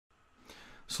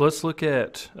So let's look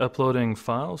at uploading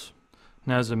files.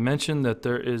 Now, as I mentioned, that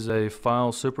there is a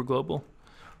file superglobal.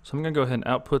 So I'm going to go ahead and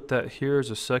output that here as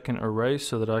a second array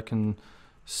so that I can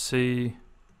see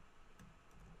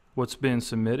what's being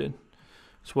submitted.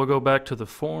 So we'll go back to the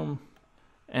form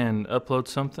and upload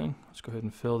something. Let's go ahead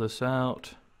and fill this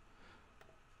out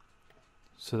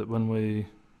so that when we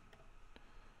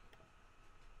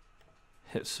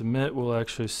hit submit, we'll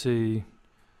actually see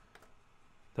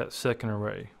that second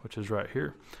array, which is right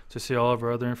here, to see all of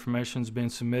our other information is being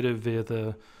submitted via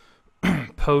the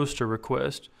post or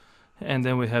request. And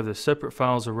then we have the separate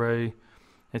files array.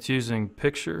 It's using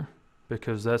picture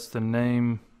because that's the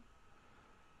name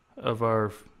of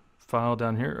our file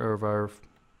down here, or of our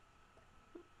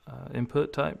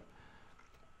input type.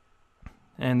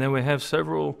 And then we have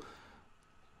several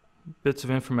bits of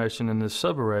information in this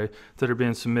subarray that are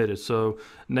being submitted. So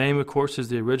name, of course, is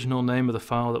the original name of the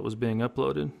file that was being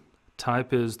uploaded.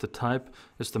 Type is the type,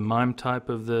 it's the MIME type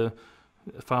of the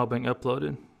file being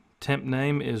uploaded. Temp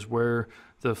name is where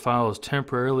the file is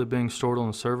temporarily being stored on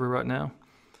the server right now.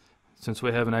 Since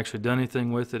we haven't actually done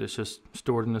anything with it, it's just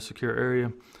stored in a secure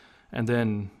area. And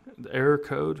then the error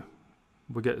code,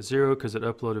 we got 0 because it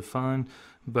uploaded fine,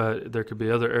 but there could be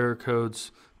other error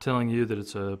codes telling you that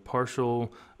it's a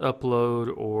partial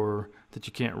upload or that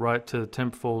you can't write to the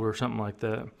temp folder or something like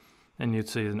that, and you'd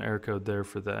see an error code there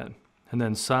for that. And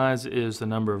then size is the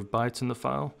number of bytes in the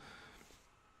file.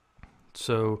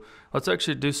 So let's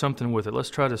actually do something with it.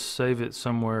 Let's try to save it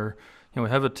somewhere. We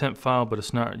have a temp file, but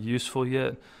it's not useful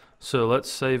yet. So let's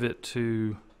save it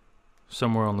to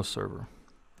somewhere on the server.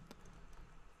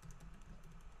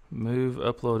 Move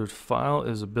uploaded file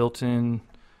is a built-in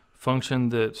function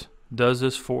that does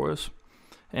this for us,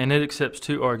 and it accepts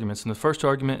 2 arguments. And the first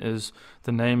argument is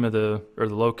the name of the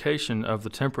location of the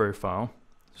temporary file.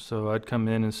 So I'd come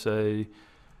in and say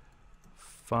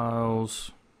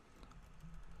files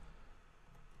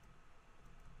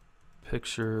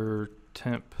picture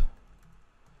temp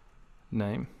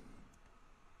name,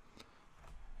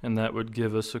 and that would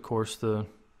give us, of course, the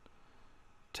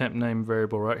temp name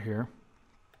variable right here.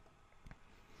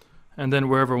 And then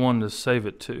wherever I wanted to save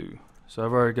it to. So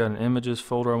I've already got an images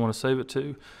folder I want to save it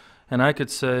to, and I could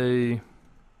say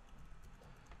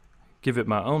give it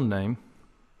my own name,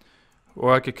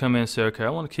 or I could come in and say, okay, I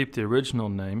want to keep the original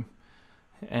name,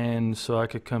 and so I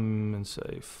could come and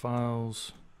say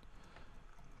files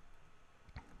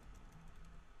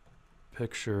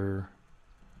picture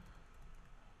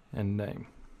and name.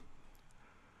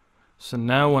 So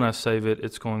now when I save it,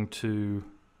 it's going to,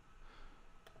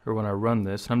 or when I run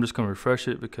this, I'm just going to refresh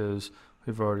it because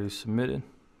we've already submitted.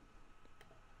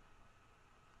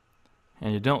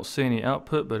 And you don't see any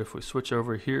output, but if we switch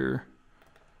over here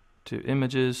to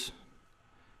images,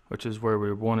 which is where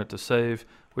we want it to save,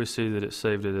 we see that it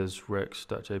saved it as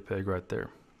rex.jpg right there.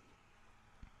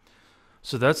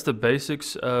 So that's the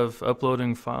basics of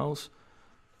uploading files.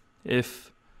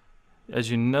 If,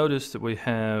 as you notice, that we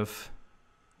have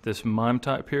this MIME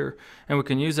type here, and we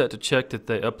can use that to check that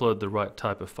they upload the right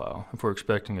type of file. If we're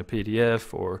expecting a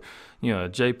PDF or a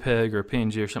JPEG or a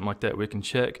PNG or something like that, we can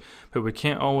check, but we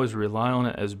can't always rely on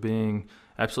it as being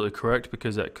absolutely correct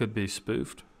because that could be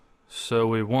spoofed. So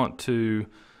we want to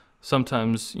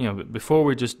sometimes, before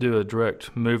we just do a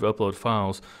direct move upload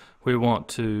files, we want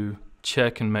to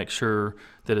check and make sure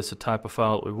that it's the type of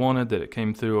file that we wanted, that it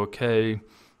came through okay,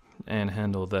 and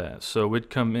handle that. So we'd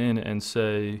come in and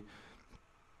say,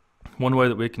 one way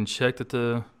that we can check that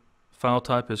the file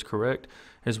type is correct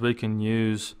is we can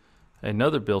use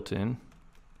another built-in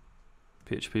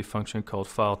PHP function called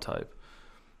file type.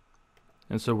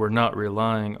 And so we're not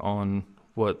relying on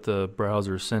what the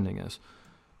browser is sending us.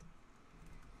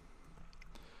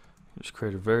 Just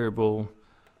create a variable,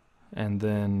 and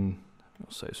then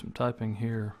we'll save some typing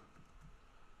here.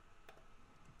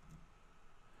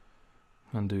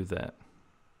 Undo that.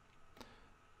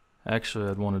 Actually,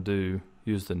 I'd want to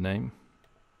use the name.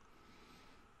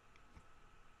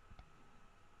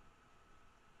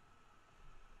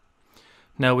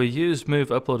 Now we used move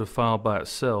uploaded file by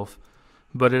itself,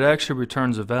 but it actually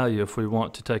returns a value if we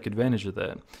want to take advantage of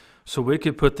that. So we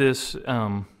could put this,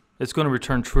 it's going to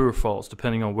return true or false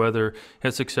depending on whether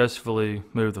it successfully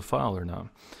moved the file or not.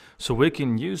 So we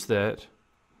can use that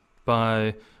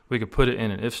by, we could put it in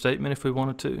an if statement if we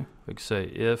wanted to. We could say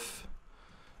if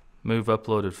move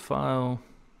uploaded file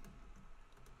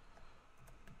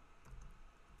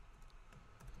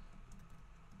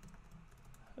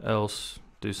else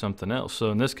do something else. So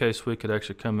in this case, we could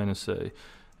actually come in and say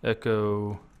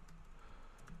echo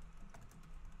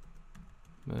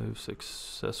move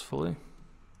successfully.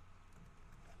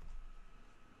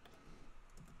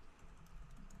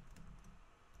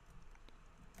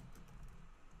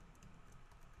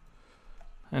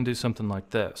 and do something like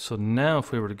that. So now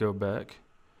if we were to go back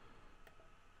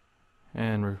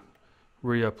and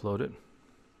re-upload it,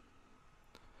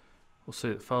 we'll see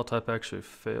that file type actually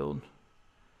failed.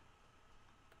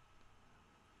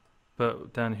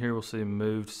 But down here we'll see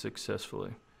moved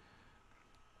successfully.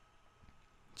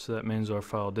 So that means our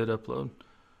file did upload.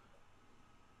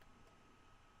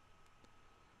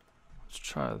 Let's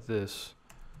try this.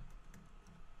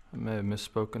 I may have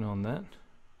misspoken on that.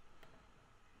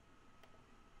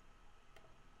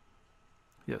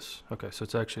 Yes, okay, so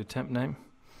it's actually temp name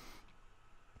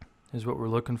is what we're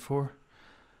looking for.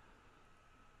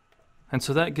 And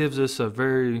so that gives us a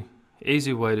very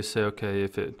easy way to say, okay,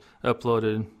 if it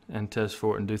uploaded and test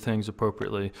for it and do things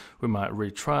appropriately, we might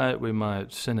retry it, we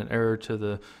might send an error to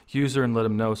the user and let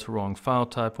them know it's the wrong file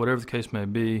type, whatever the case may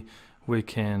be, we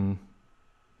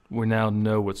now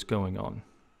know what's going on.